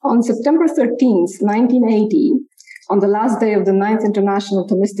on September 13th, 1980, on the last day of the 9th International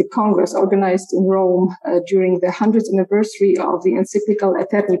Thomistic Congress organized in Rome during the 100th anniversary of the encyclical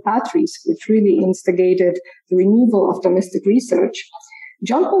Aeterni Patris, which really instigated the renewal of Thomistic research,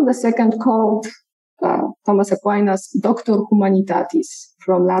 John Paul II called Thomas Aquinas Doctor Humanitatis,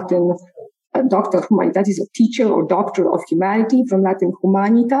 from Latin Doctor Humanitatis, a teacher or doctor of humanity, from Latin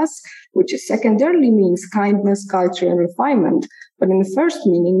humanitas, which secondarily means kindness, culture, and refinement, but in the first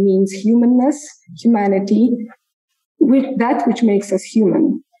meaning means humanness, humanity, with that which makes us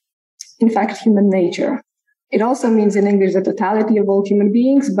human. In fact, human nature. It also means in English the totality of all human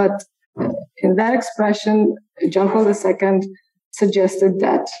beings, but in that expression, John Paul II suggested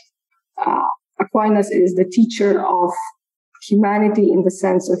that Aquinas is the teacher of humanity in the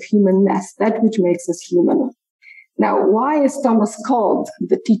sense of humanness, that which makes us human. Now, why is Thomas called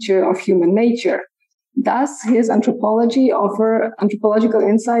the teacher of human nature? Does his anthropology offer anthropological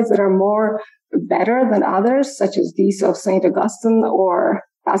insights that are more better than others, such as these of St. Augustine or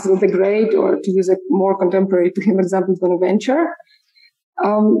Basil the Great, or to use a more contemporary to him example, Bonaventure?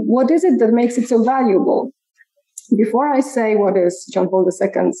 What is it that makes it so valuable? Before I say what is John Paul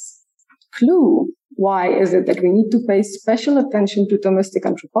II's clue, why is it that we need to pay special attention to Thomistic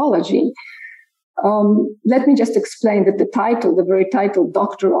anthropology, let me just explain that the title, the very title,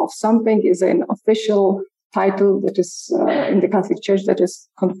 Doctor of something, is an official title that is in the Catholic Church that is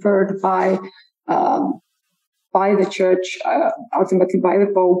conferred by the Church, ultimately by the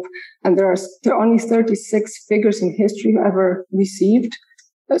Pope, and there are only 36 figures in history who ever received,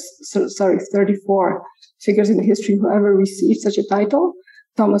 34 figures in history who ever received such a title.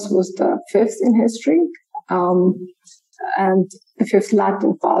 Thomas was the fifth in history, and the fifth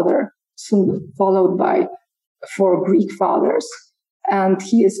Latin father, soon followed by 4 Greek fathers. And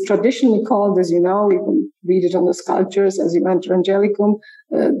he is traditionally called, as you know, you can read it on the sculptures as you enter Angelicum,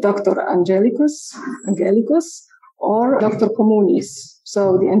 Doctor Angelicus, or Doctor Communis.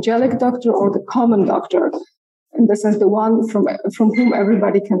 So the angelic doctor or the common doctor, in the sense the one from whom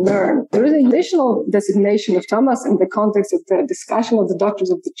everybody can learn. There is an additional designation of Thomas in the context of the discussion of the doctors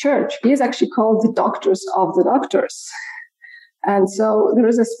of the church. He is actually called the doctors of the doctors. And so there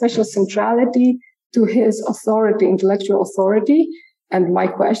is a special centrality to his authority, intellectual authority. And my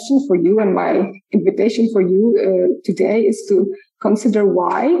question for you and my invitation for you today is to consider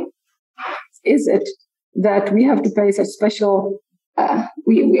why is it that we have to pay such special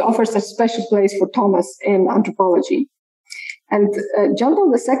we offer such special place for Thomas in anthropology. And John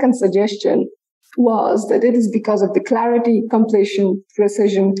Paul II's suggestion was that it is because of the clarity, completion,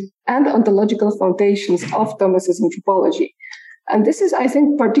 precision, and ontological foundations of Thomas's anthropology. And this is, I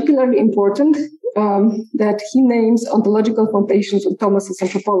think, particularly important that he names ontological foundations of Thomas's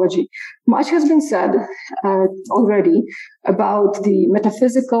anthropology. Much has been said already about the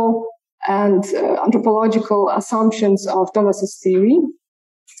metaphysical and anthropological assumptions of Thomas's theory.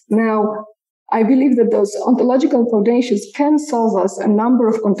 Now, I believe that those ontological foundations can solve us a number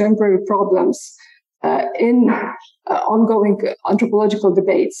of contemporary problems in ongoing anthropological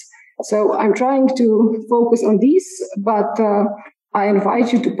debates. So I'm trying to focus on these, but I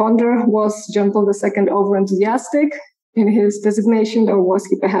invite you to ponder, was John Paul II over-enthusiastic in his designation, or was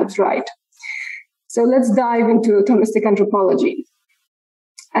he perhaps right? So let's dive into Thomistic anthropology.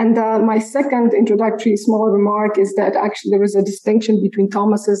 And my second introductory small remark is that actually there is a distinction between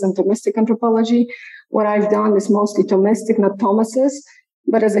Thomas's and Thomistic anthropology. What I've done is mostly Thomistic, not Thomas's.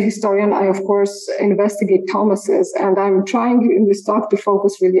 But as a historian, I, of course, investigate Thomas's, and I'm trying in this talk to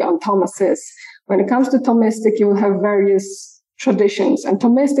focus really on Thomas's. When it comes to Thomistic, you will have various traditions, and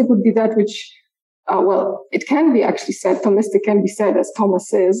Thomistic would be that which, it can be actually said, Thomistic can be said as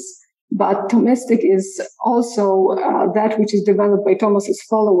Thomas's, but Thomistic is also that which is developed by Thomas's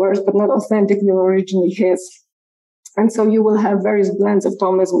followers, but not authentically or originally his. And so you will have various blends of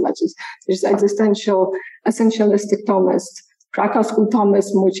Thomism, such as there's existential, essentialistic Thomist, Krakow School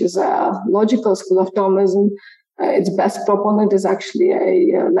Thomism, which is a logical school of Thomism. Its best proponent is actually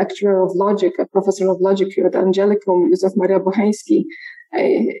a lecturer of logic, a professor of logic here at Angelicum, Józef Maria Bocheński,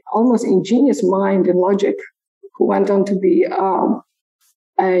 a almost ingenious mind in logic, who went on to be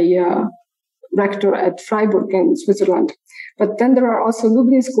a rector at Freiburg in Switzerland. But then there are also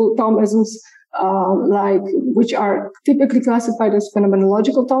Lublin School Thomisms, which are typically classified as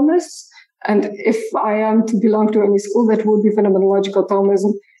phenomenological Thomists. And if I am to belong to any school, that would be phenomenological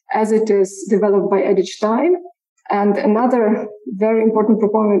Thomism, as it is developed by Edith Stein. And another very important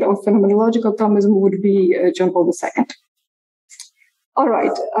proponent of phenomenological Thomism would be John Paul II. All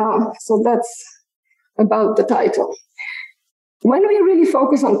right, so that's about the title. When we really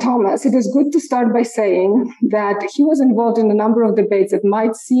focus on Thomas, it is good to start by saying that he was involved in a number of debates that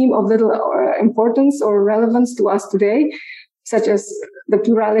might seem of little importance or relevance to us today, such as the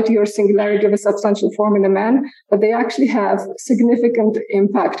plurality or singularity of a substantial form in a man, but they actually have significant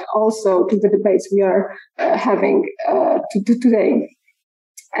impact also to the debates we are having today.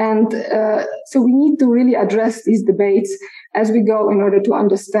 And so we need to really address these debates as we go in order to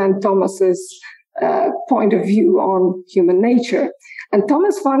understand Thomas's point of view on human nature. And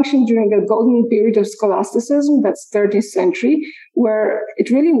Thomas functioned during a golden period of scholasticism, that's 13th century, where it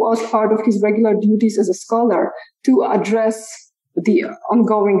really was part of his regular duties as a scholar to address the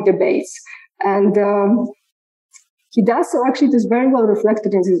ongoing debates. And he does so. Actually, it is very well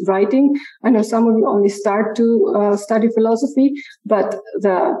reflected in his writing. I know some of you only start to study philosophy, but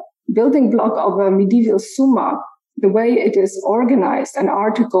the building block of a medieval summa, the way it is organized, an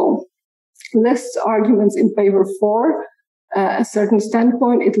article lists arguments in favor for a certain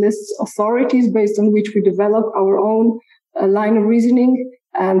standpoint. It lists authorities based on which we develop our own line of reasoning.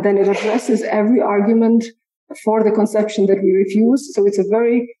 And then it addresses every argument for the conception that we refuse. So it's a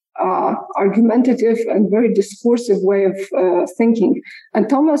very argumentative and very discursive way of thinking. And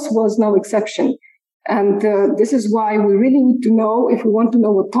Thomas was no exception. And this is why we really need to know, if we want to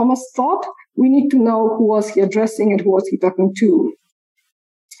know what Thomas thought, we need to know who was he addressing and who was he talking to.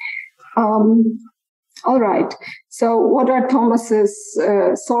 All right. So what are Thomas's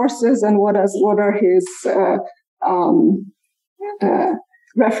sources and what are his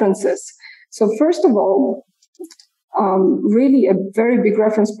references? So first of all, really a very big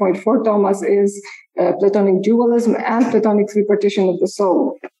reference point for Thomas is Platonic dualism and Platonic tripartition of the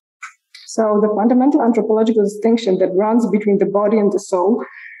soul. So the fundamental anthropological distinction that runs between the body and the soul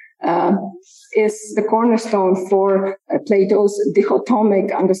is the cornerstone for Plato's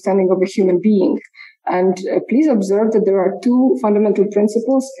dichotomic understanding of a human being. And please observe that there are two fundamental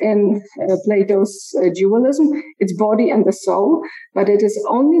principles in Plato's dualism. It's body and the soul, but it is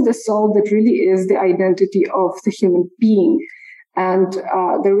only the soul that really is the identity of the human being. And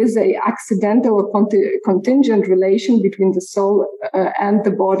there is a accidental or contingent relation between the soul and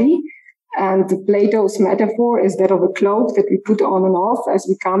the body. And Plato's metaphor is that of a cloak that we put on and off as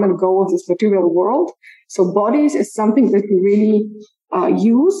we come and go of this material world. So bodies is something that we really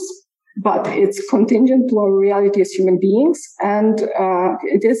use, but it's contingent to our reality as human beings. And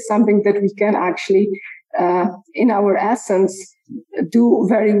it is something that we can actually, in our essence, do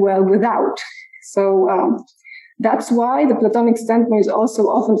very well without. So that's why the Platonic standpoint is also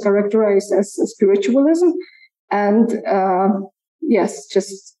often characterized as spiritualism. And yes,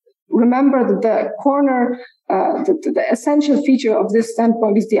 just remember that the essential feature of this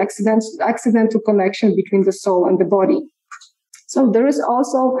standpoint is the accidental connection between the soul and the body. So there is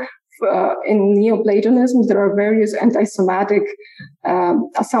also, in Neoplatonism, there are various anti-somatic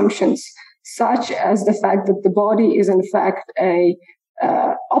assumptions, such as the fact that the body is in fact a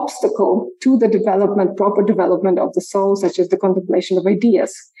obstacle to the proper development of the soul, such as the contemplation of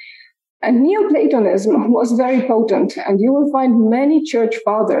ideas. And Neoplatonism was very potent, and you will find many church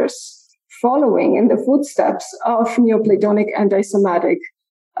fathers following in the footsteps of Neoplatonic anti-Somatic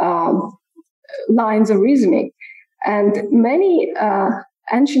lines of reasoning. And many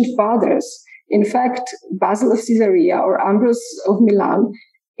ancient fathers, in fact, Basil of Caesarea or Ambrose of Milan,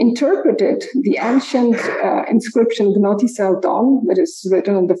 interpreted the ancient inscription Gnotis Auton, that is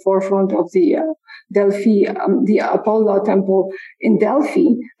written on the forefront of the Delphi, the Apollo temple in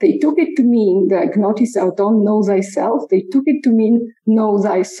Delphi. They took it to mean the Gnotis Auton, know thyself. They took it to mean know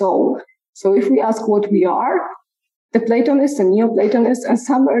thy soul. So if we ask what we are, the Platonists and Neoplatonists and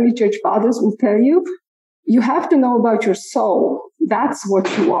some early church fathers will tell you, you have to know about your soul. That's what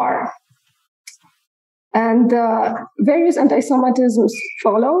you are. And various anti-Semitisms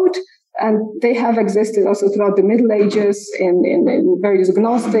followed, and they have existed also throughout the Middle Ages in various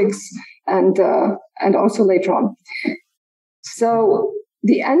Gnostics and also later on. So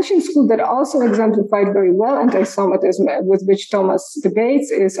the ancient school that also exemplified very well anti-Semitism, with which Thomas debates,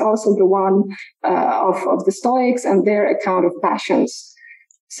 is also the one of the Stoics and their account of passions.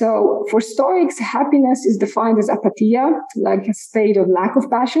 So for Stoics, happiness is defined as apatheia, like a state of lack of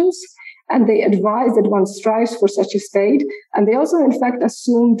passions. And they advise that one strives for such a state. And they also, in fact,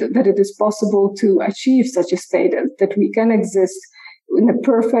 assumed that it is possible to achieve such a state, that we can exist in a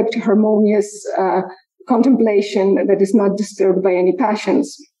perfect, harmonious contemplation that is not disturbed by any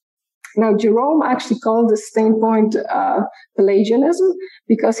passions. Now, Jerome actually called this standpoint Pelagianism,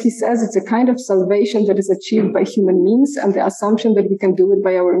 because he says it's a kind of salvation that is achieved by human means, and the assumption that we can do it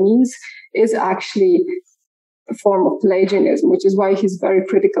by our means is actually a form of Pelagianism, which is why he's very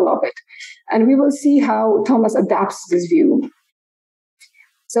critical of it. And we will see how Thomas adapts this view.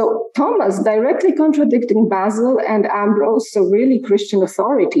 So Thomas, directly contradicting Basil and Ambrose, so really Christian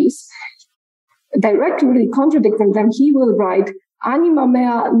authorities, directly contradicting them, he will write, anima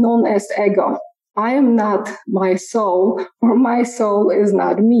mea non est ego. I am not my soul, or my soul is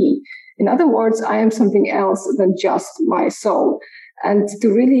not me. In other words, I am something else than just my soul. And to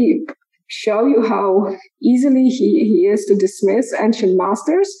really show you how easily he is to dismiss ancient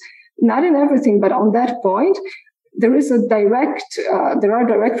masters, not in everything, but on that point, there are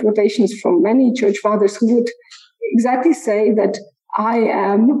direct quotations from many church fathers who would exactly say that I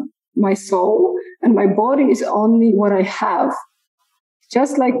am my soul and my body is only what I have.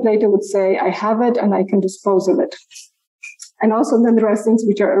 Just like Plato would say, I have it and I can dispose of it. And also then there are things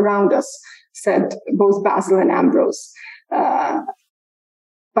which are around us, said both Basil and Ambrose.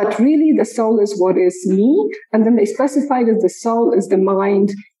 But really the soul is what is me. And then they specified that the soul is the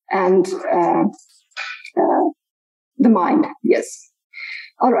mind and the mind, yes.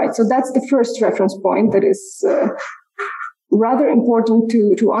 All right, so that's the first reference point that is rather important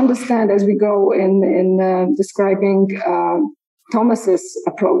to understand as we go in describing Thomas's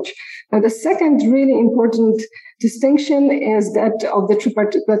approach. Now, the second really important distinction is that of the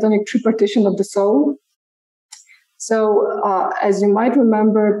Platonic tripartition of the soul. So, as you might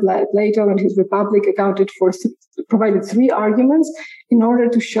remember, Plato in his Republic provided three arguments in order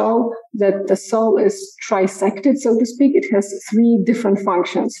to show that the soul is trisected, so to speak. It has three different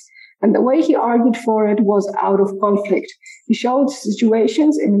functions. And the way he argued for it was out of conflict. He showed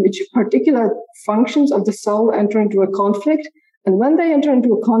situations in which particular functions of the soul enter into a conflict. And when they enter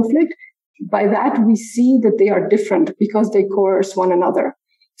into a conflict, by that we see that they are different because they coerce one another.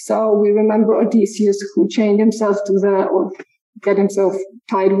 So we remember Odysseus, who chained himself or get himself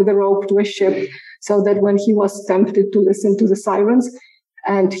tied with a rope to a ship, so that when he was tempted to listen to the sirens,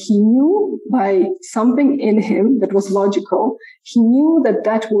 and he knew by something in him that was logical, he knew that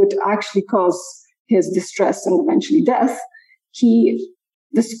that would actually cause his distress and eventually death. He,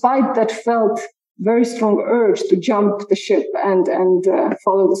 despite that, felt very strong urge to jump the ship and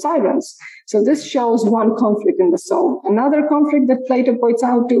follow the sirens. So this shows one conflict in the soul. Another conflict that Plato points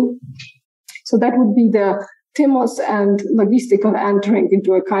out to, so that would be the timos and logistikon entering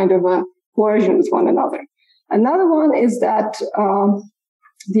into a kind of a coercion with one another. Another one is that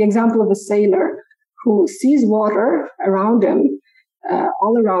the example of a sailor who sees water around him,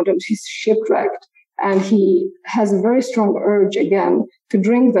 all around him, he's shipwrecked, and he has a very strong urge again to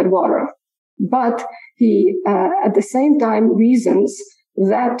drink that water. But he, at the same time, reasons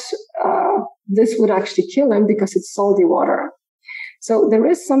that this would actually kill him because it's salty water. So there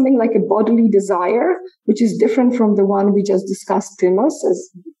is something like a bodily desire, which is different from the one we just discussed, timos, as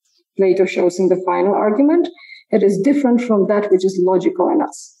Plato shows in the final argument. It is different from that which is logical in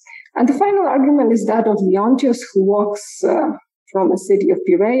us. And the final argument is that of Leontius, who walks from a city of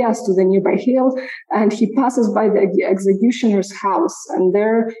Piraeus to the nearby hill, and he passes by the executioner's house, and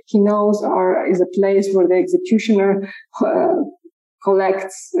there he knows is a place where the executioner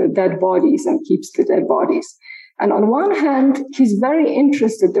collects dead bodies and keeps the dead bodies. And on one hand, he's very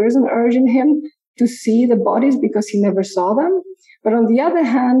interested. There is an urge in him to see the bodies because he never saw them. But on the other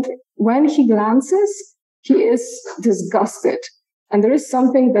hand, when he glances, he is disgusted. And there is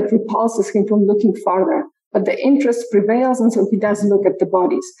something that repulses him from looking farther. But the interest prevails, and so he does look at the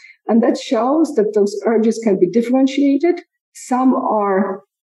bodies. And that shows that those urges can be differentiated. Some are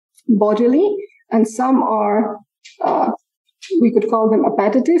bodily, and some are, we could call them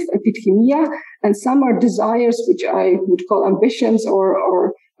appetitive, epithymia, and some are desires, which I would call ambitions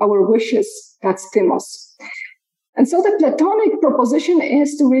or our wishes, that's timos. And so the Platonic proposition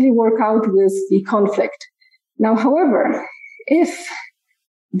is to really work out with the conflict. Now, however, if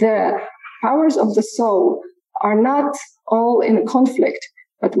the powers of the soul are not all in conflict,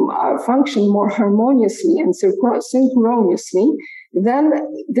 but function more harmoniously and synchronously, then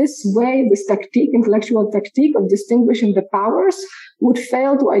this way, this intellectual tactique of distinguishing the powers would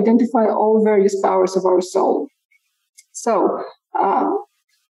fail to identify all various powers of our soul. So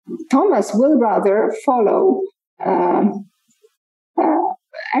Thomas will rather follow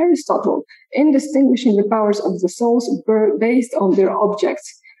Aristotle in distinguishing the powers of the souls based on their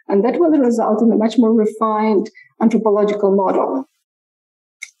objects. And that will result in a much more refined anthropological model.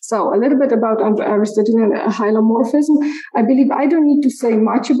 So a little bit about Aristotelian hylomorphism. I believe I don't need to say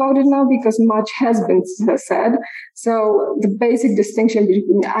much about it now because much has been said. So the basic distinction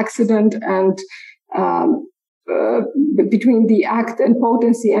between accident and between the act and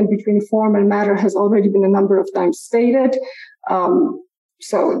potency and between form and matter has already been a number of times stated.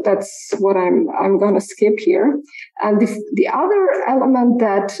 So that's what I'm going to skip here. And the other element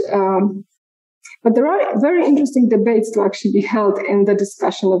that But there are very interesting debates to actually be held in the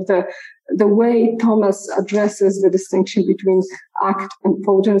discussion of the way Thomas addresses the distinction between act and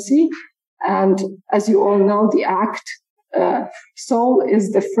potency. And as you all know, the act, soul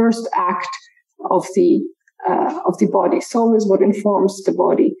is the first act of the body. Soul is what informs the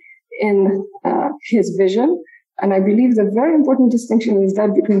body in his vision. And I believe the very important distinction is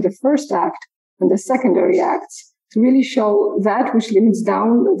that between the first act and the secondary acts, to really show that which limits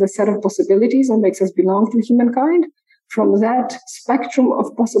down the set of possibilities and makes us belong to humankind from that spectrum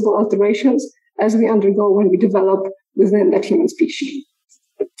of possible alterations as we undergo when we develop within that human species.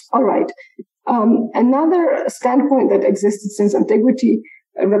 All right. Another standpoint that existed since antiquity,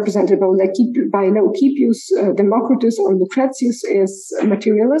 represented by Leucippus, Democritus, or Lucretius, is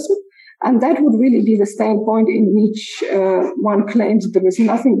materialism. And that would really be the standpoint in which one claims there is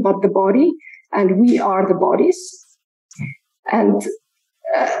nothing but the body, and we are the bodies. And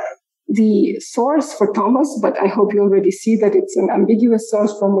the source for Thomas, but I hope you already see that it's an ambiguous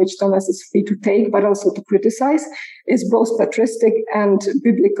source from which Thomas is free to take, but also to criticize, is both patristic and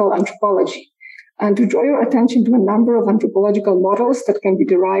biblical anthropology. And to draw your attention to a number of anthropological models that can be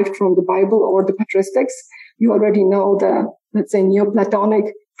derived from the Bible or the patristics, you already know the, let's say,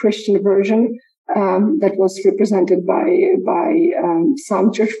 Neoplatonic Christian version that was represented by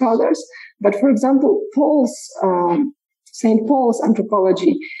some church fathers. But for example, St. Paul's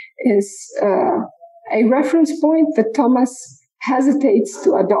anthropology is a reference point that Thomas hesitates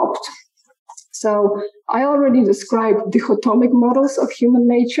to adopt. So I already described dichotomic models of human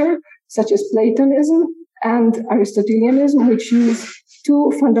nature, such as Platonism and Aristotelianism, which use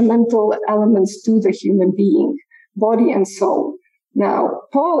two fundamental elements to the human being, body and soul. Now,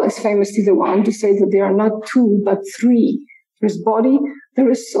 Paul is famously the one to say that there are not two, but three. There is body,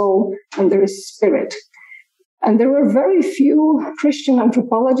 there is soul, and there is spirit. And there were very few Christian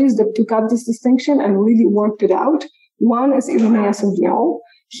anthropologists that took up this distinction and really worked it out. One is Irenaeus of Lyon.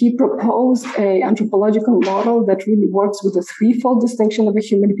 He proposed an anthropological model that really works with a threefold distinction of a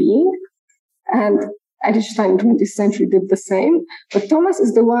human being. And Edelstein in the 20th century did the same. But Thomas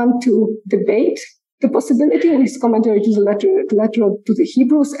is the one to debate the possibility in his commentary to the letter to the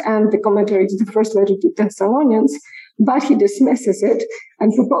Hebrews and the commentary to the first letter to Thessalonians. But he dismisses it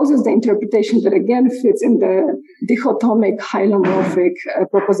and proposes the interpretation that again fits in the dichotomic, hylomorphic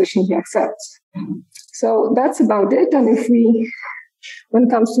proposition he accepts. So that's about it. And when it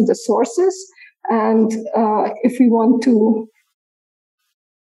comes to the sources, and if we want to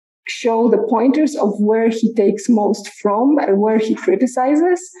show the pointers of where he takes most from and where he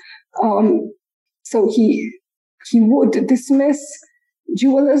criticizes, so he would dismiss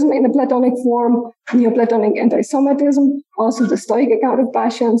dualism in a Platonic form, Neoplatonic anti-Semitism, also the Stoic account of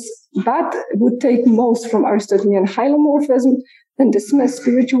passions, but would take most from Aristotelian hylomorphism, then dismiss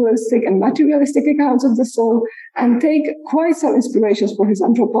spiritualistic and materialistic accounts of the soul, and take quite some inspirations for his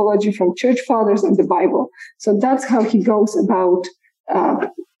anthropology from church fathers and the Bible. So that's how he goes about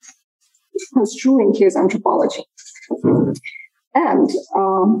construing his anthropology. And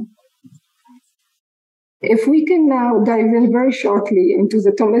if we can now dive in very shortly into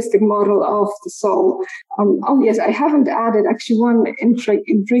the Thomistic model of the soul. I haven't added actually one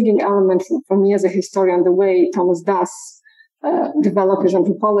intriguing element for me as a historian, the way Thomas does develop his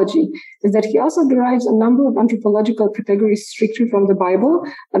anthropology, is that he also derives a number of anthropological categories strictly from the Bible,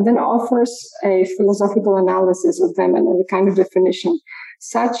 and then offers a philosophical analysis of them and a kind of definition.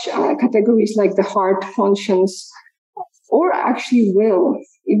 Such categories like the heart, conscience, or actually will,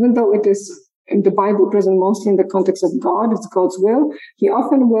 even though it is in the Bible present mostly in the context of God, it's God's will,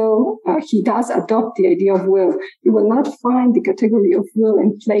 he does adopt the idea of will. You will not find the category of will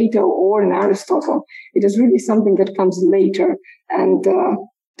in Plato or in Aristotle. It is really something that comes later. And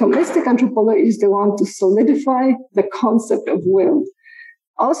Thomistic anthropology is the one to solidify the concept of will.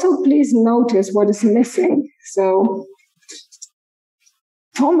 Also, please notice what is missing. So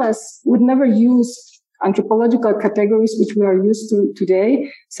Thomas would never use anthropological categories which we are used to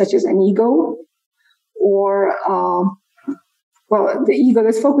today, such as an ego, or, the ego.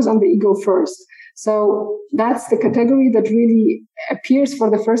 Let's focus on the ego first. So that's the category that really appears for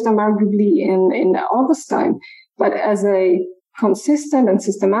the first time, arguably, in Augustine, but as a consistent and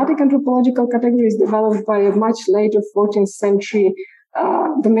systematic anthropological category is developed by a much later 14th century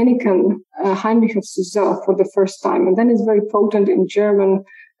Dominican Heinrich of Suzeau for the first time. And then it's very potent in German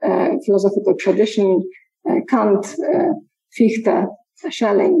philosophical tradition, Kant, Fichte,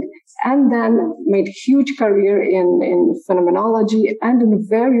 Schelling, and then made huge career in phenomenology and in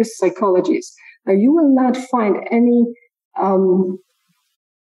various psychologies. Now, you will not find any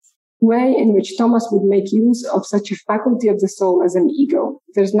way in which Thomas would make use of such a faculty of the soul as an ego.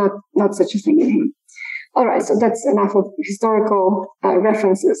 There's not such a thing in him. All right, so that's enough of historical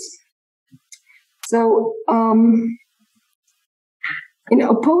references. So, in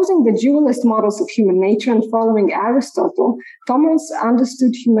opposing the dualist models of human nature and following Aristotle, Thomas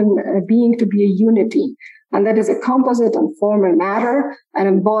understood human being to be a unity, and that is a composite and form and matter, an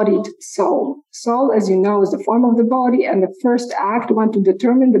embodied soul. Soul, as you know, is the form of the body, and the first act one to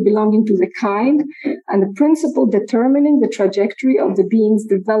determine the belonging to the kind, and the principle determining the trajectory of the being's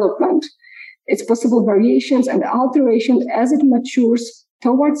development, its possible variations and alterations as it matures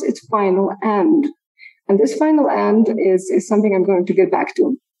towards its final end. And this final end is something I'm going to get back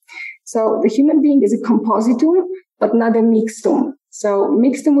to. So the human being is a compositum, but not a mixtum. So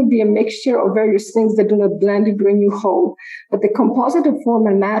mixtum would be a mixture of various things that do not blend into a new whole. But the composite of form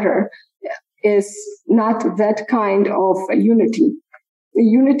and matter is not that kind of a unity. The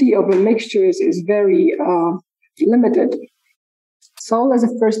unity of a mixture is very limited. Soul as a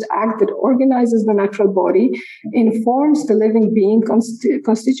first act that organizes the natural body, informs the living being,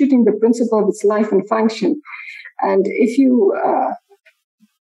 constituting the principle of its life and function. And if you,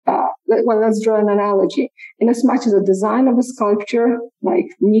 let's draw an analogy. Inasmuch as the design of a sculpture, like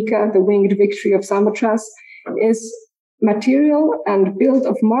Nika, the winged victory of Samothrace, is material and built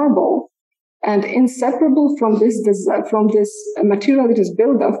of marble, and inseparable from this material it is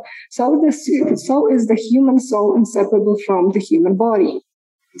built of, so is the human soul inseparable from the human body.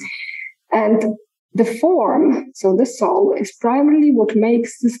 And the form, so the soul, is primarily what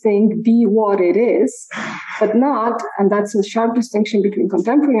makes this thing be what it is, but not, and that's a sharp distinction between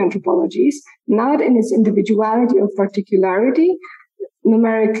contemporary anthropologies, not in its individuality or particularity,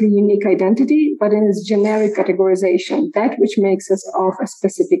 numerically unique identity, but in its generic categorization, that which makes us of a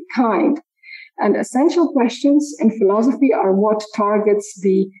specific kind. And essential questions in philosophy are what targets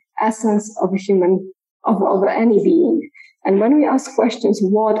the essence of a human, of any being. And when we ask questions,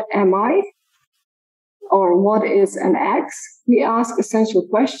 what am I? Or what is an X? We ask essential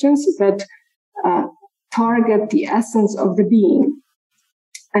questions that target the essence of the being.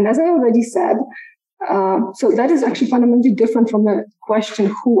 And as I already said, so that is actually fundamentally different from the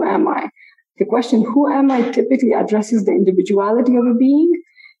question, who am I? The question, who am I, typically addresses the individuality of a being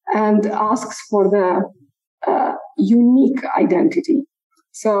and asks for the unique identity.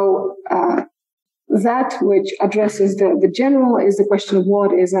 So that which addresses the general is the question of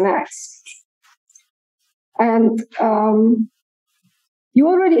what is an X. And you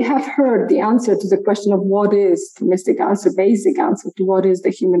already have heard the answer to the question of what is, the mystic answer, basic answer to what is the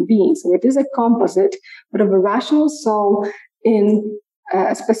human being. So it is a composite, but of a rational soul in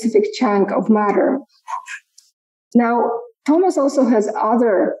a specific chunk of matter. Now, Thomas also has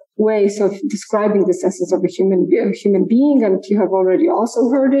other ways of describing this essence of a human being, and you have already also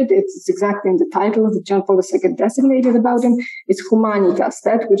heard it. It's exactly in the title that John Paul II designated about him. It's humanitas,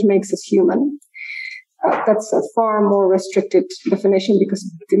 that which makes us human. That's a far more restricted definition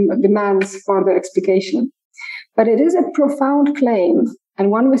because it demands further explication. But it is a profound claim,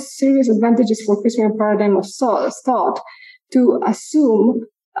 and one with serious advantages for Christian paradigm of thought, to assume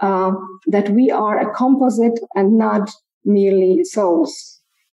that we are a composite and not merely souls.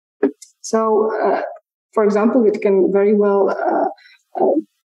 So, for example, it can very well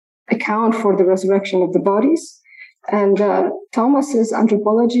account for the resurrection of the bodies. And Thomas's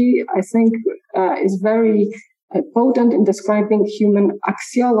anthropology, I think, is very potent in describing human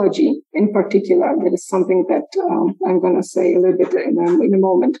axiology in particular. That is something that I'm going to say a little bit in a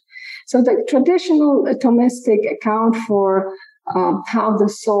moment. So the traditional Thomistic account for how the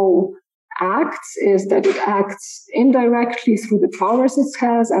soul acts is that it acts indirectly through the powers it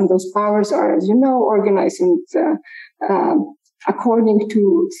has, and those powers are, as you know, organized in according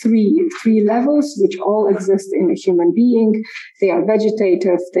to three levels, which all exist in a human being. They are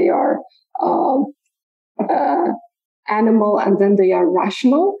vegetative, they are animal, and then they are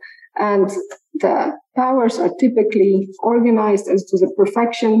rational. And the powers are typically organized as to the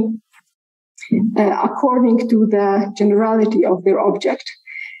perfection according to the generality of their object.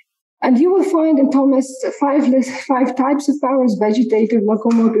 And you will find in Thomas five types of powers: vegetative,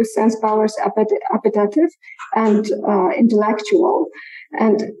 locomotive, sense powers, appetitive, and intellectual.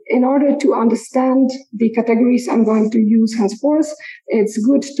 And in order to understand the categories I'm going to use henceforth, it's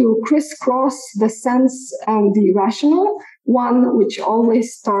good to crisscross the sense and the rational, one which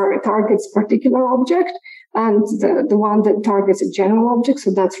always targets particular object, and the one that targets a general object,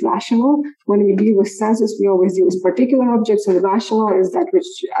 so that's rational. When we deal with senses, we always deal with particular objects, and rational is that which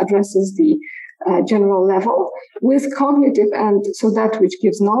addresses the general level, with cognitive, and so that which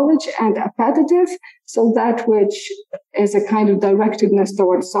gives knowledge, and appetitive, so that which is a kind of directedness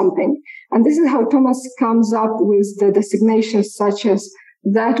towards something. And this is how Thomas comes up with the designations such as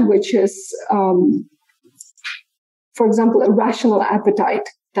that which is, for example, a rational appetite,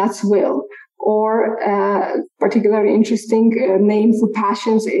 that's will. Or particularly interesting name for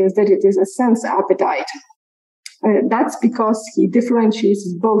passions is that it is a sense appetite. That's because he differentiates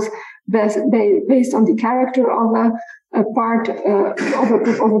both based on the character of a part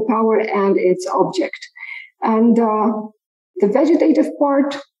of a power and its object. And the vegetative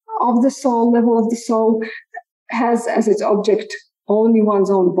part of the soul, level of the soul, has as its object only one's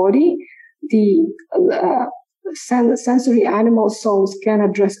own body. The sensory animal souls can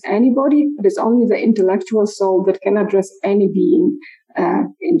address anybody, but it's only the intellectual soul that can address any being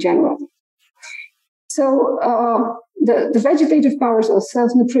in general. So the vegetative powers are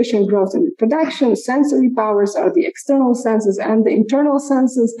self-nutrition, growth, and reproduction. Sensory powers are the external senses and the internal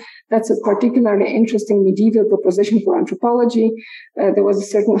senses. That's a particularly interesting medieval proposition for anthropology. There was a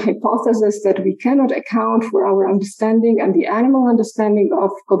certain hypothesis that we cannot account for our understanding and the animal understanding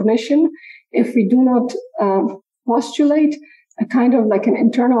of cognition if we do not postulate a kind of like an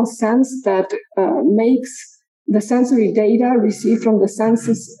internal sense that makes the sensory data received from the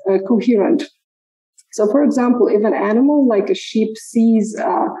senses coherent. So, for example, if an animal like a sheep sees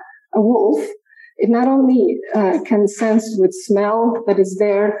a wolf, it not only can sense with smell that it's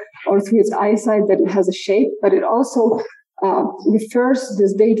there or through its eyesight that it has a shape, but it also refers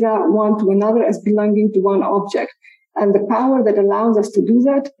this data one to another as belonging to one object. And the power that allows us to do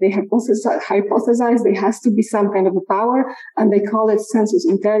that, they hypothesize there has to be some kind of a power, and they call it sensus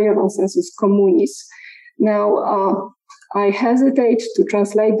interior or sensus communis. Now, I hesitate to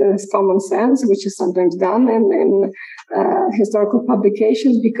translate this common sense, which is sometimes done in historical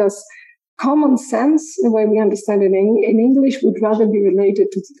publications, because common sense, the way we understand it in English, would rather be related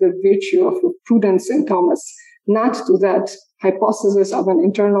to the virtue of prudence in Thomas, not to that hypothesis of an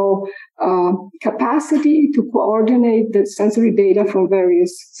internal capacity to coordinate the sensory data from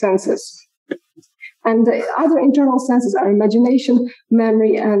various senses. And the other internal senses are imagination,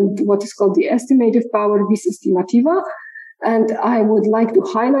 memory, and what is called the estimative power, vis estimativa. And I would like to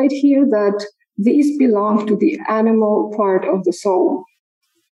highlight here that these belong to the animal part of the soul.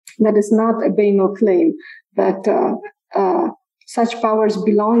 That is not a banal claim, that such powers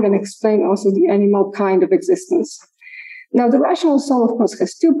belong and explain also the animal kind of existence. Now, the rational soul, of course,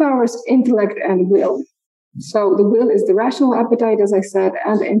 has two powers, intellect and will. So the will is the rational appetite, as I said,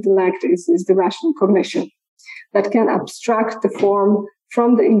 and the intellect is the rational cognition that can abstract the form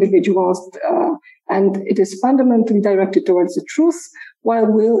from the individuals, and it is fundamentally directed towards the truth, while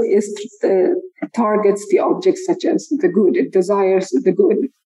will targets the objects such as the good. It desires the good.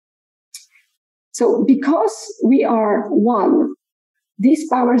 So because we are one, these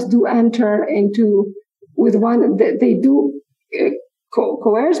powers do enter into with one, they do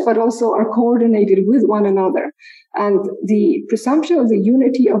coerce, but also are coordinated with one another. And the presumption of the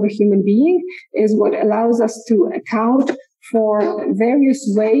unity of a human being is what allows us to account for various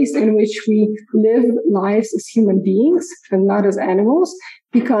ways in which we live lives as human beings and not as animals,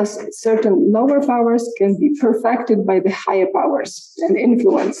 because certain lower powers can be perfected by the higher powers and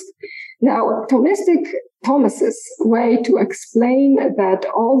influenced. Now, Thomas's way to explain that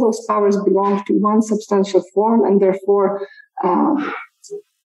all those powers belong to one substantial form and therefore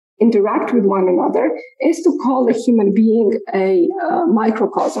interact with one another is to call the human being a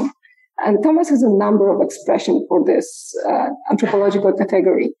microcosm. And Thomas has a number of expressions for this anthropological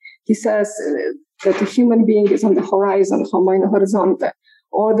category. He says that the human being is on the horizon, homo in horizonte,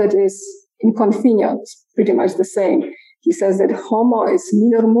 or that is in confinio, it's pretty much the same. He says that homo is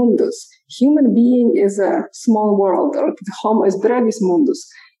minor mundus. Human being is a small world, or homo is brevis mundus.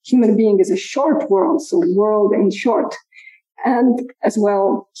 Human being is a short world, so world in short. And as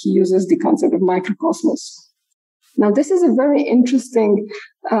well, he uses the concept of microcosmos. Now, this is a very interesting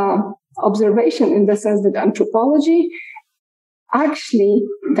observation in the sense that anthropology actually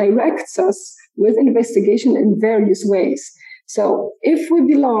directs us with investigation in various ways. So if we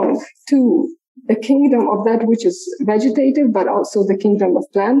belong to the kingdom of that which is vegetative, but also the kingdom of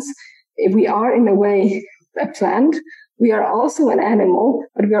plants, if we are in a way a plant, we are also an animal,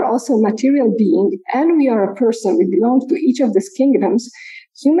 but we are also a material being, and we are a person. We belong to each of these kingdoms.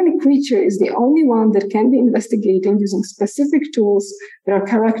 Human creature is the only one that can be investigated using specific tools that are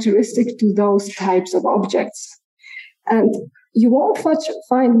characteristic to those types of objects. And you won't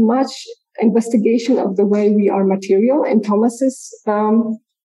find much investigation of the way we are material in Thomas's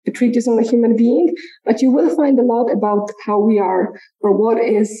a treatise on the human being, but you will find a lot about how we are, or what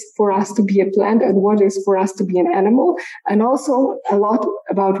is for us to be a plant and what is for us to be an animal, and also a lot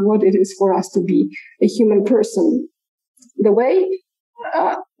about what it is for us to be a human person.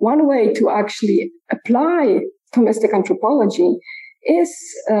 One way to actually apply Thomistic anthropology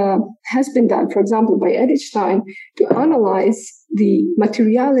has been done, for example, by Edith Stein, to analyze the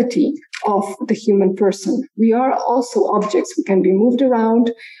materiality of the human person. We are also objects who can be moved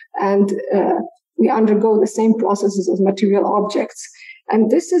around, and we undergo the same processes as material objects.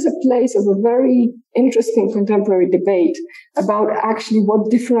 And this is a place of a very interesting contemporary debate about actually what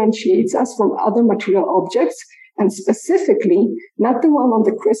differentiates us from other material objects, and specifically, not the one on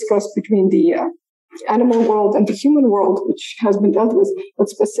the crisscross between the animal world and the human world, which has been dealt with, but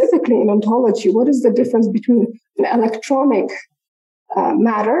specifically in ontology, what is the difference between an electronic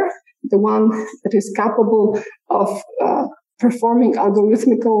matter, the one that is capable of performing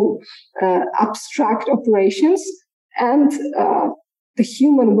algorithmical abstract operations, and the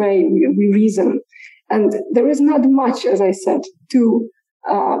human way we reason. And there is not much, as I said, to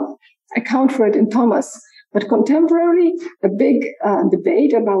account for it in Thomas. But contemporary, a big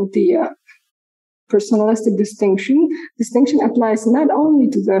debate about the personalistic distinction applies not only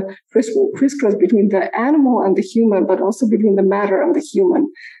to the crisscross between the animal and the human, but also between the matter and the human.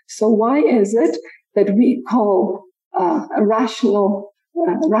 So why is it that we call a rational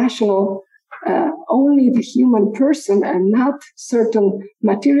only the human person and not certain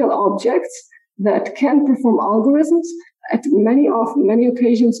material objects that can perform algorithms at many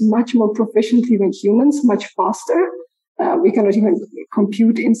occasions much more proficiently than humans, much faster? We cannot even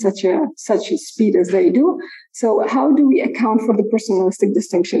compute in such a speed as they do. So how do we account for the personalistic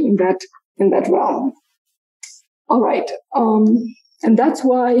distinction in that realm? All right. And that's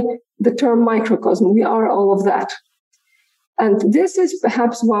why the term microcosm, we are all of that. And this is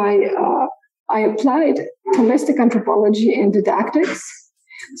perhaps why I applied Thomistic anthropology in didactics.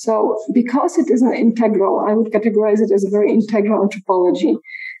 So because it is an integral, I would categorize it as a very integral anthropology.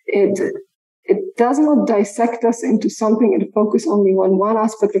 It does not dissect us into something and focus only on one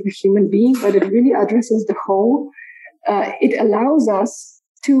aspect of a human being, but it really addresses the whole. It allows us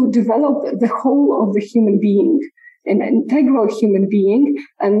to develop the whole of the human being, an integral human being,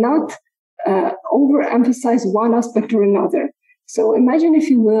 and not overemphasize one aspect or another. So imagine, if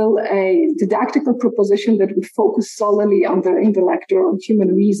you will, a didactical proposition that would focus solely on the intellect or on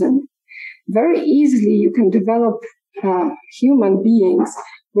human reason. Very easily, you can develop human beings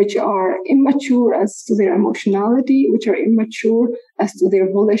which are immature as to their emotionality, which are immature as to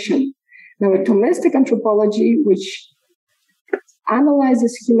their volition. Now, a Thomistic anthropology, which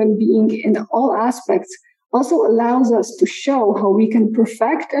analyzes human being in all aspects, also allows us to show how we can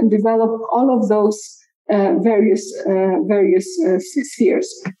perfect and develop all of those various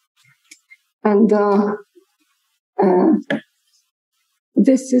spheres. And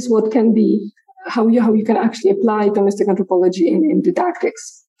this is what can be, how you can actually apply Thomistic anthropology in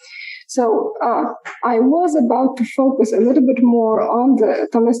didactics. So I was about to focus a little bit more on the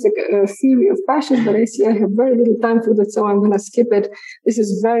Thomistic theory of passions, but I see I have very little time for that, so I'm going to skip it. This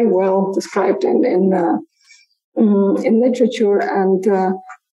is very well described in literature, and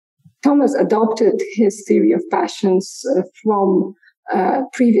Thomas adopted his theory of passions from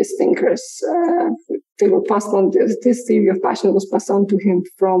previous thinkers. They were passed on. This theory of passion was passed on to him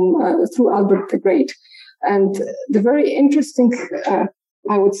through Albert the Great. And the very interesting,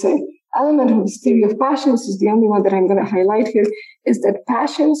 I would say, element of this theory of passions is the only one that I'm going to highlight here, is that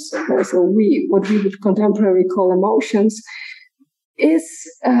passions, so what we would contemporarily call emotions, is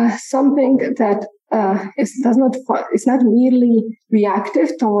something that it's not merely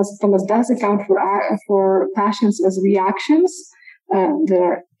reactive. Thomas does account for passions as reactions.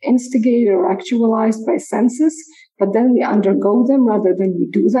 They're instigated or actualized by senses, but then we undergo them rather than we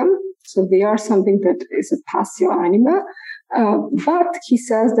do them. So they are something that is a passio anima. But he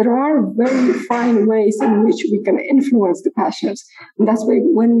says there are very fine ways in which we can influence the passions. And that's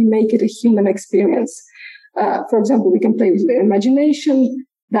when we make it a human experience. For example, we can play with the imagination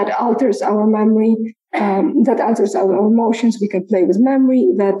that alters our memory, that alters our emotions. We can play with memory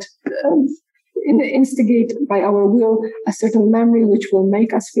that instigate by our will a certain memory which will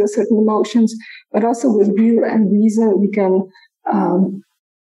make us feel certain emotions, but also with will and reason we can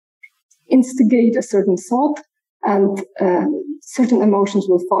instigate a certain thought, and certain emotions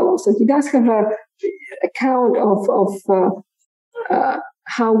will follow. So he does have a account of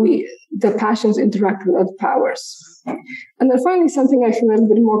how the passions interact with other powers. And then finally, something I feel a little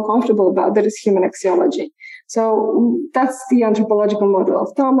bit more comfortable about, that is human axiology. So that's the anthropological model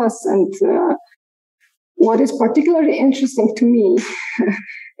of Thomas. And what is particularly interesting to me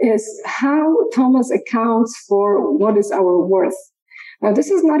is how Thomas accounts for what is our worth. Now,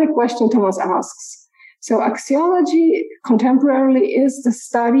 this is not a question Thomas asks. So axiology contemporarily is the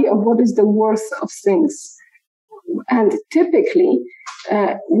study of what is the worth of things. And typically,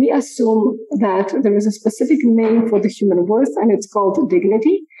 we assume that there is a specific name for the human worth, and it's called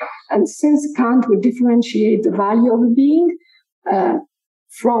dignity. And since Kant would differentiate the value of a being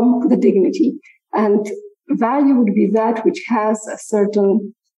from the dignity, and value would be that which has a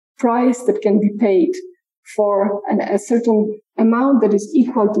certain price that can be paid for a certain amount that is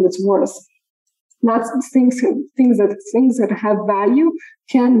equal to its worth. Not things that have value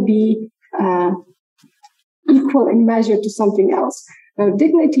can be equal in measure to something else. Now,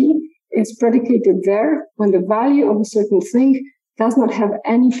 dignity is predicated there when the value of a certain thing does not have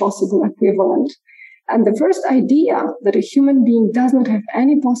any possible equivalent. And the first idea that a human being does not have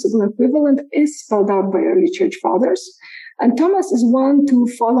any possible equivalent is spelled out by early church fathers. And Thomas is one to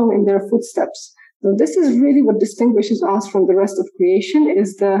follow in their footsteps. So this is really what distinguishes us from the rest of creation,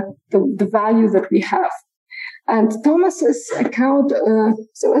 is the value that we have. And Thomas's account,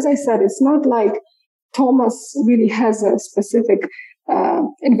 so as I said, it's not like Thomas really has a specific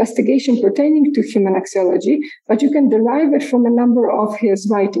investigation pertaining to human axiology, but you can derive it from a number of his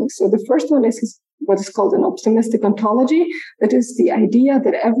writings. So the first one is what is called an optimistic ontology. That is the idea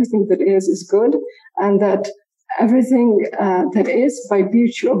that everything that is good, and that everything that is, by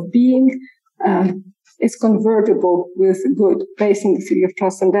virtue of being, is convertible with good, based on the theory of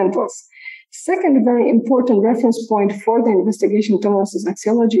transcendentals. Second very important reference point for the investigation of Thomas's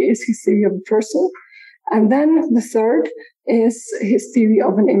axiology is his theory of the person. And then the third is his theory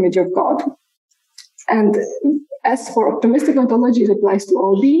of an image of God. And as for optimistic ontology, it applies to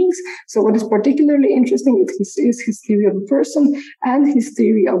all beings. So what is particularly interesting is his theory of a person and his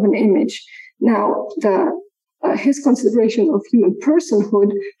theory of an image. Now, his consideration of human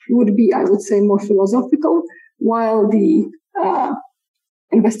personhood would be, I would say, more philosophical, while the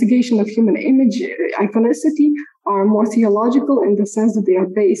investigation of human image, iconicity, are more theological in the sense that they are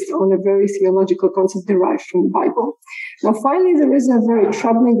based on a very theological concept derived from the Bible. Now, finally, there is a very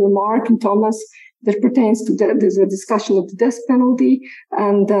troubling remark in Thomas that pertains to there's a discussion of the death penalty,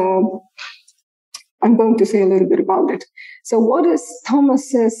 and I'm going to say a little bit about it. So what is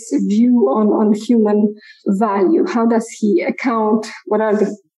Thomas's view on human value? How does he account? What are the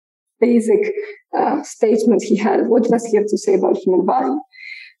basic statements he has? What does he have to say about human value?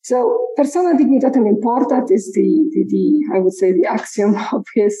 So persona dignitatem importat is I would say, the axiom of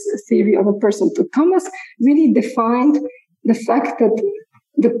his theory of a person. So Thomas really defined the fact that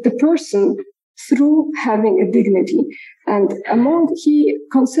the person through having a dignity. And he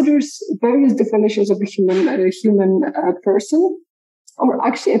considers various definitions of a human person, or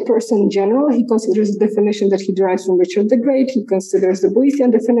actually a person in general. He considers a definition that he derives from Richard the Great. He considers the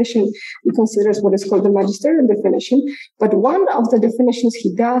Boethian definition. He considers what is called the magisterial definition. But one of the definitions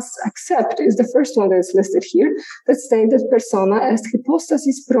he does accept is the first one that is listed here, that states that persona est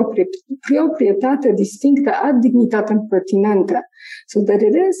hypostasis proprietate distincta ad dignitatem pertinente. So that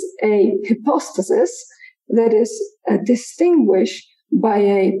it is a hypostasis that is distinguished by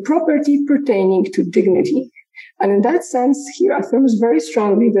a property pertaining to dignity. And in that sense, he affirms very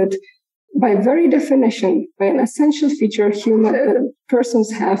strongly that by very definition, by an essential feature, human persons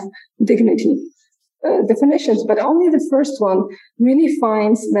have dignity. Definitions, but only the first one really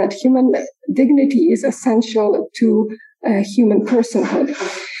finds that human dignity is essential to human personhood.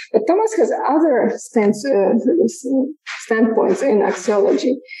 But Thomas has other standpoints in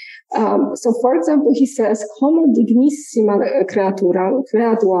axiology. So, for example, he says, homo dignissima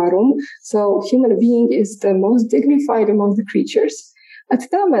creaturum, so human being is the most dignified among the creatures. Et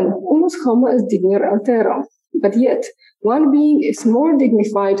tamen, unus homo est dignor altero. But yet, one being is more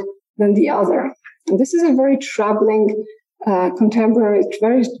dignified than the other. And this is a very troubling contemporary,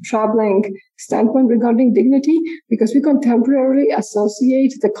 very troubling standpoint regarding dignity, because we contemporarily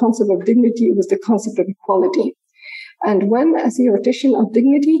associate the concept of dignity with the concept of equality. And when a theoretician of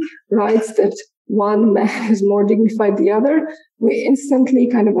dignity writes that one man is more dignified than the other, we instantly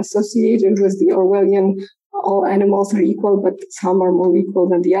kind of associate it with the Orwellian, all animals are equal, but some are more equal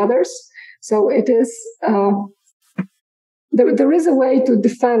than the others. So it is, there is a way to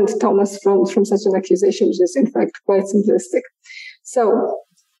defend Thomas from such an accusation, which is in fact quite simplistic. So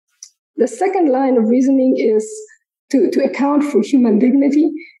the second line of reasoning is to account for human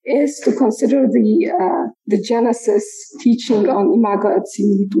dignity is to consider the Genesis teaching on imago et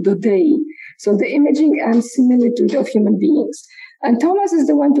similitudo Dei, so the imaging and similitude of human beings. And Thomas is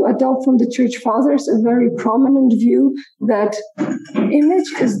the one to adopt from the church fathers a very prominent view that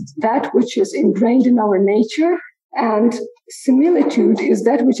image is that which is ingrained in our nature, and similitude is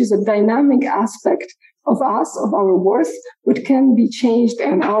that which is a dynamic aspect of us, of our worth, which can be changed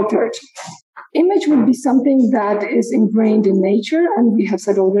and altered. Image would be something that is ingrained in nature, and we have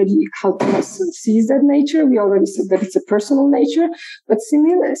said already how Thomas sees that nature. We already said that it's a personal nature, but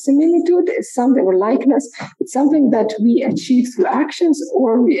similitude is something, or likeness, it's something that we achieve through actions,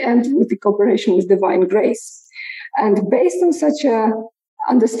 or we end with the cooperation with divine grace. And based on such a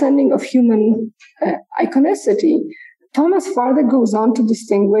understanding of human iconicity, Thomas further goes on to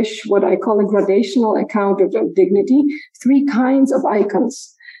distinguish what I call a gradational account of dignity, three kinds of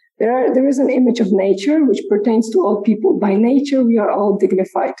icons. There is an image of nature, which pertains to all people. By nature, we are all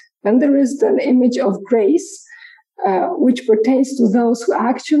dignified. Then there is an image of grace, which pertains to those who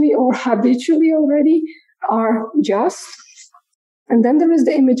actually or habitually already are just. And then there is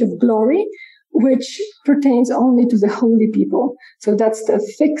the image of glory, which pertains only to the holy people. So that's the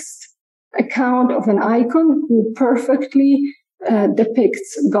fixed account of an icon who perfectly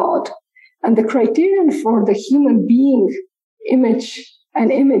depicts God. And the criterion for the human being an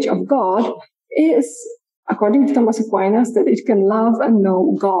image of God is, according to Thomas Aquinas, that it can love and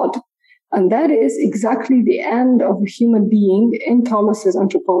know God. And that is exactly the end of a human being in Thomas's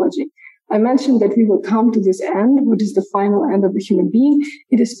anthropology. I mentioned that we will come to this end, which is the final end of the human being.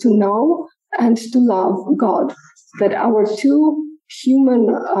 It is to know and to love God. That our two human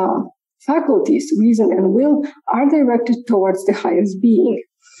faculties, reason and will, are directed towards the highest being.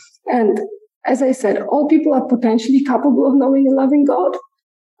 And as I said, all people are potentially capable of knowing and loving God.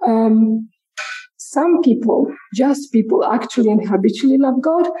 Some people, just people, actually and habitually love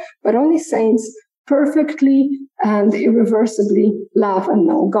God, but only saints perfectly and irreversibly love and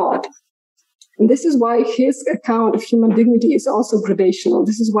know God. And this is why his account of human dignity is also gradational.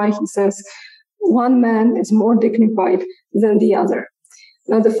 This is why he says one man is more dignified than the other.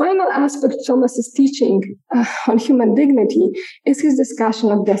 Now, the final aspect of Thomas's teaching on human dignity is his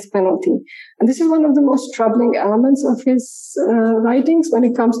discussion of death penalty. And this is one of the most troubling elements of his writings when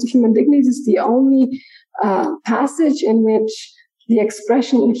it comes to human dignity. It's the only passage in which the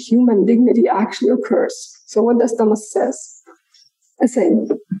expression human dignity actually occurs. So what does Thomas say?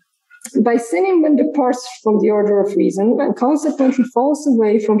 By sinning, one departs from the order of reason and consequently falls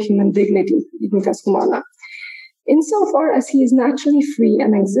away from human dignity, dignitas humana. Insofar as he is naturally free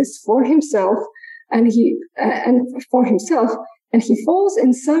and exists for himself, and he falls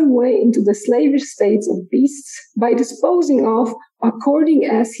in some way into the slavish states of beasts by disposing of according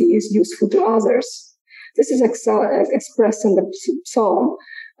as he is useful to others. This is expressed in the psalm.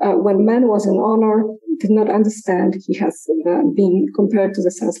 When man was in honor, did not understand, he has been compared to the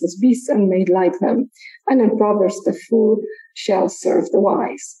senseless beasts and made like them. And in Proverbs, the fool shall serve the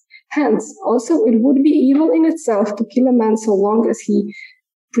wise. Hence, also, it would be evil in itself to kill a man so long as he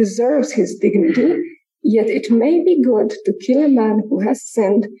preserves his dignity, yet it may be good to kill a man who has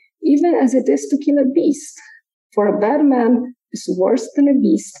sinned, even as it is to kill a beast. For a bad man is worse than a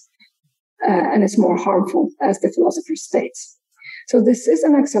beast, and is more harmful, as the philosopher states. So this is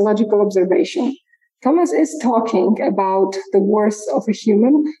an axiological observation. Thomas is talking about the worth of a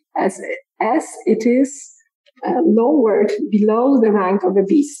human as it is lowered below the rank of a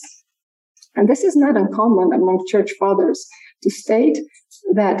beast. And this is not uncommon among church fathers to state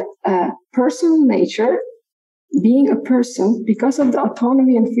that personal nature, being a person, because of the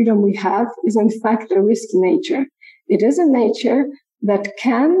autonomy and freedom we have, is in fact a risky nature. It is a nature that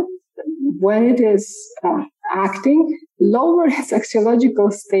can, when it is acting, lower its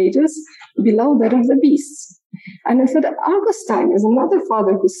axiological status below that of the beasts. And in fact, Augustine is another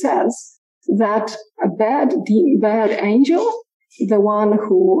father who says that a bad angel, the one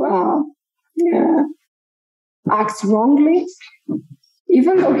who acts wrongly,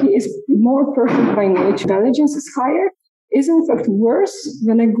 even though he is more perfect by nature, intelligence is higher, is in fact worse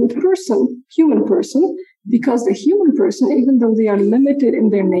than a good person, human person, because the human person, even though they are limited in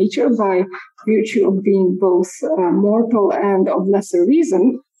their nature by virtue of being both mortal and of lesser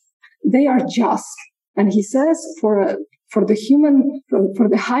reason, they are just. And he says for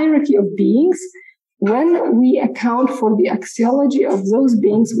the hierarchy of beings, when we account for the axiology of those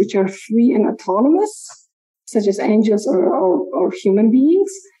beings which are free and autonomous, such as angels or human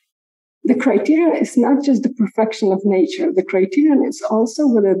beings, the criterion is not just the perfection of nature. The criterion is also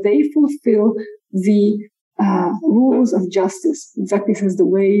whether they fulfill the rules of justice, exactly as the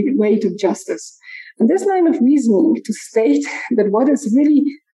weight of justice. And this line of reasoning to state that what is really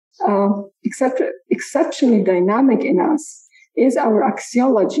exceptionally dynamic in us is our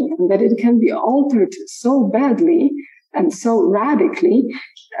axiology, and that it can be altered so badly and so radically,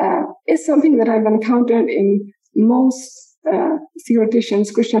 is something that I've encountered in most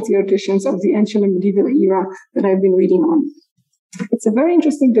theoreticians, Christian theoreticians of the ancient and medieval era that I've been reading on. It's a very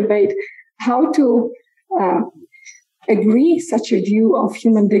interesting debate how to agree such a view of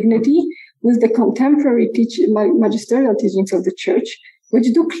human dignity with the contemporary magisterial teachings of the church, which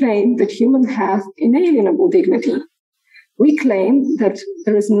do claim that humans have inalienable dignity. We claim that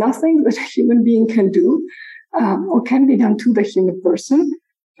there is nothing that a human being can do or can be done to the human person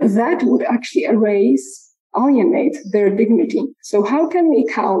that would actually alienate their dignity. So how can we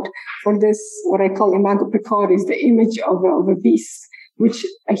account for this, what I call imago pecoris, the image of a beast, which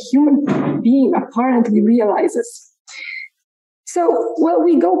a human being apparently realizes? So, well,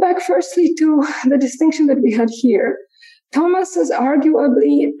 we go back firstly to the distinction that we had here. Thomas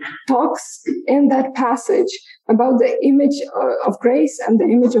arguably talks in that passage about the image of grace and the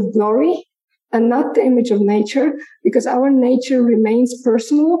image of glory, and not the image of nature, because our nature remains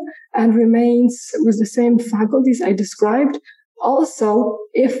personal and remains with the same faculties I described. Also,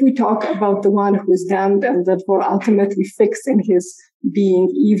 if we talk about the one who is damned and therefore ultimately fixed in his being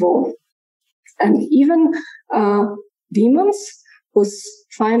evil. And even demons, whose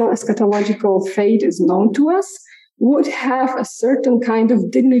final eschatological fate is known to us, would have a certain kind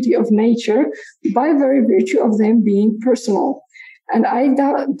of dignity of nature by very virtue of them being personal. And I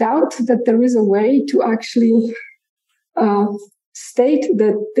doubt that there is a way to actually state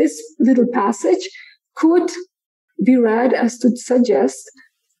that this little passage could be read as to suggest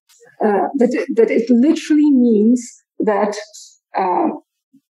that it literally means that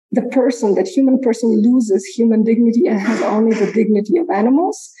that human person loses human dignity and has only the dignity of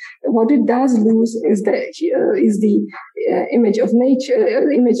animals. What it does lose is the image of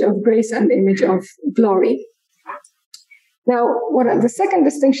nature, image of grace, and image of glory. Now, the second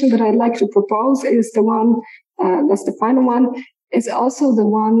distinction that I'd like to propose is the one, that's the final one, is also the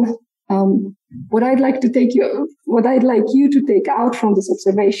one, what I'd like you to take out from this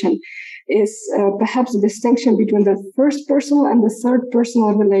observation is perhaps the distinction between the first personal and the third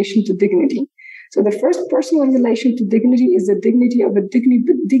personal relation to dignity. So the first personal relation to dignity is the dignity of a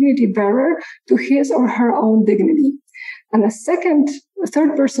dignity bearer to his or her own dignity. And a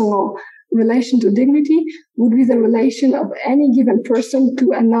third personal relation to dignity would be the relation of any given person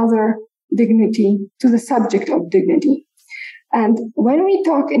to another dignity, to the subject of dignity. And when we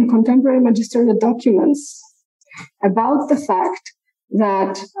talk in contemporary magisterial documents about the fact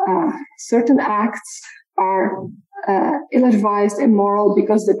that certain acts are ill-advised, immoral,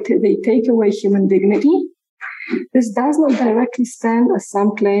 because they take away human dignity, this does not directly stand as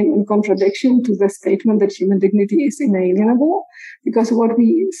some claim in contradiction to the statement that human dignity is inalienable, because what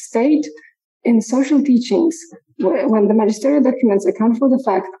we state in social teachings, when the magisterial documents account for the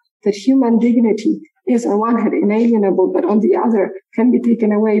fact that human dignity is on one hand inalienable, but on the other can be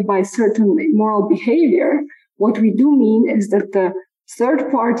taken away by certain immoral behavior, what we do mean is that the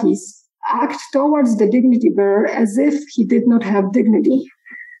third parties act towards the dignity bearer as if he did not have dignity.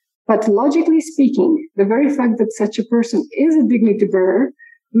 But logically speaking, the very fact that such a person is a dignity bearer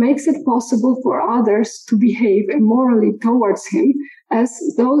makes it possible for others to behave immorally towards him as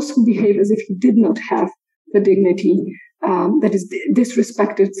those who behave as if he did not have the dignity that is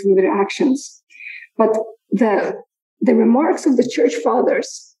disrespected through their actions. But the remarks of the church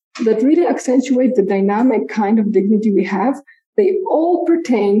fathers that really accentuate the dynamic kind of dignity we have, they all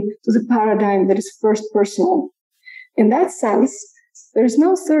pertain to the paradigm that is first personal. In that sense, there's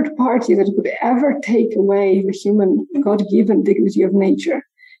no third party that could ever take away the human God-given dignity of nature.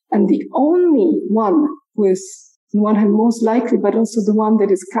 And the only one who is, on one hand, most likely, but also the one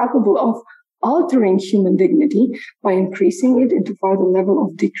that is capable of altering human dignity by increasing it into further level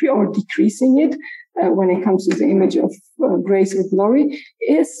of decree or decreasing it when it comes to the image of grace or glory,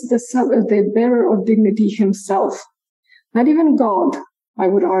 is the bearer of dignity himself. Not even God, I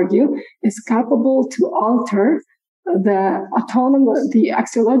would argue, is capable to alter the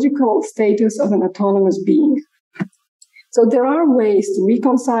axiological status of an autonomous being. So there are ways to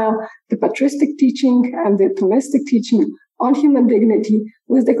reconcile the patristic teaching and the Thomistic teaching on human dignity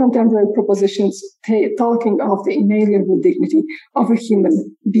with the contemporary propositions talking of the inalienable dignity of a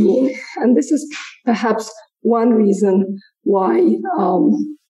human being. And this is perhaps one reason why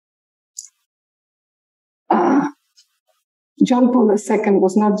John Paul II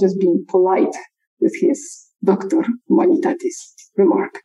was not just being polite with his Doctor Humanitatis remark.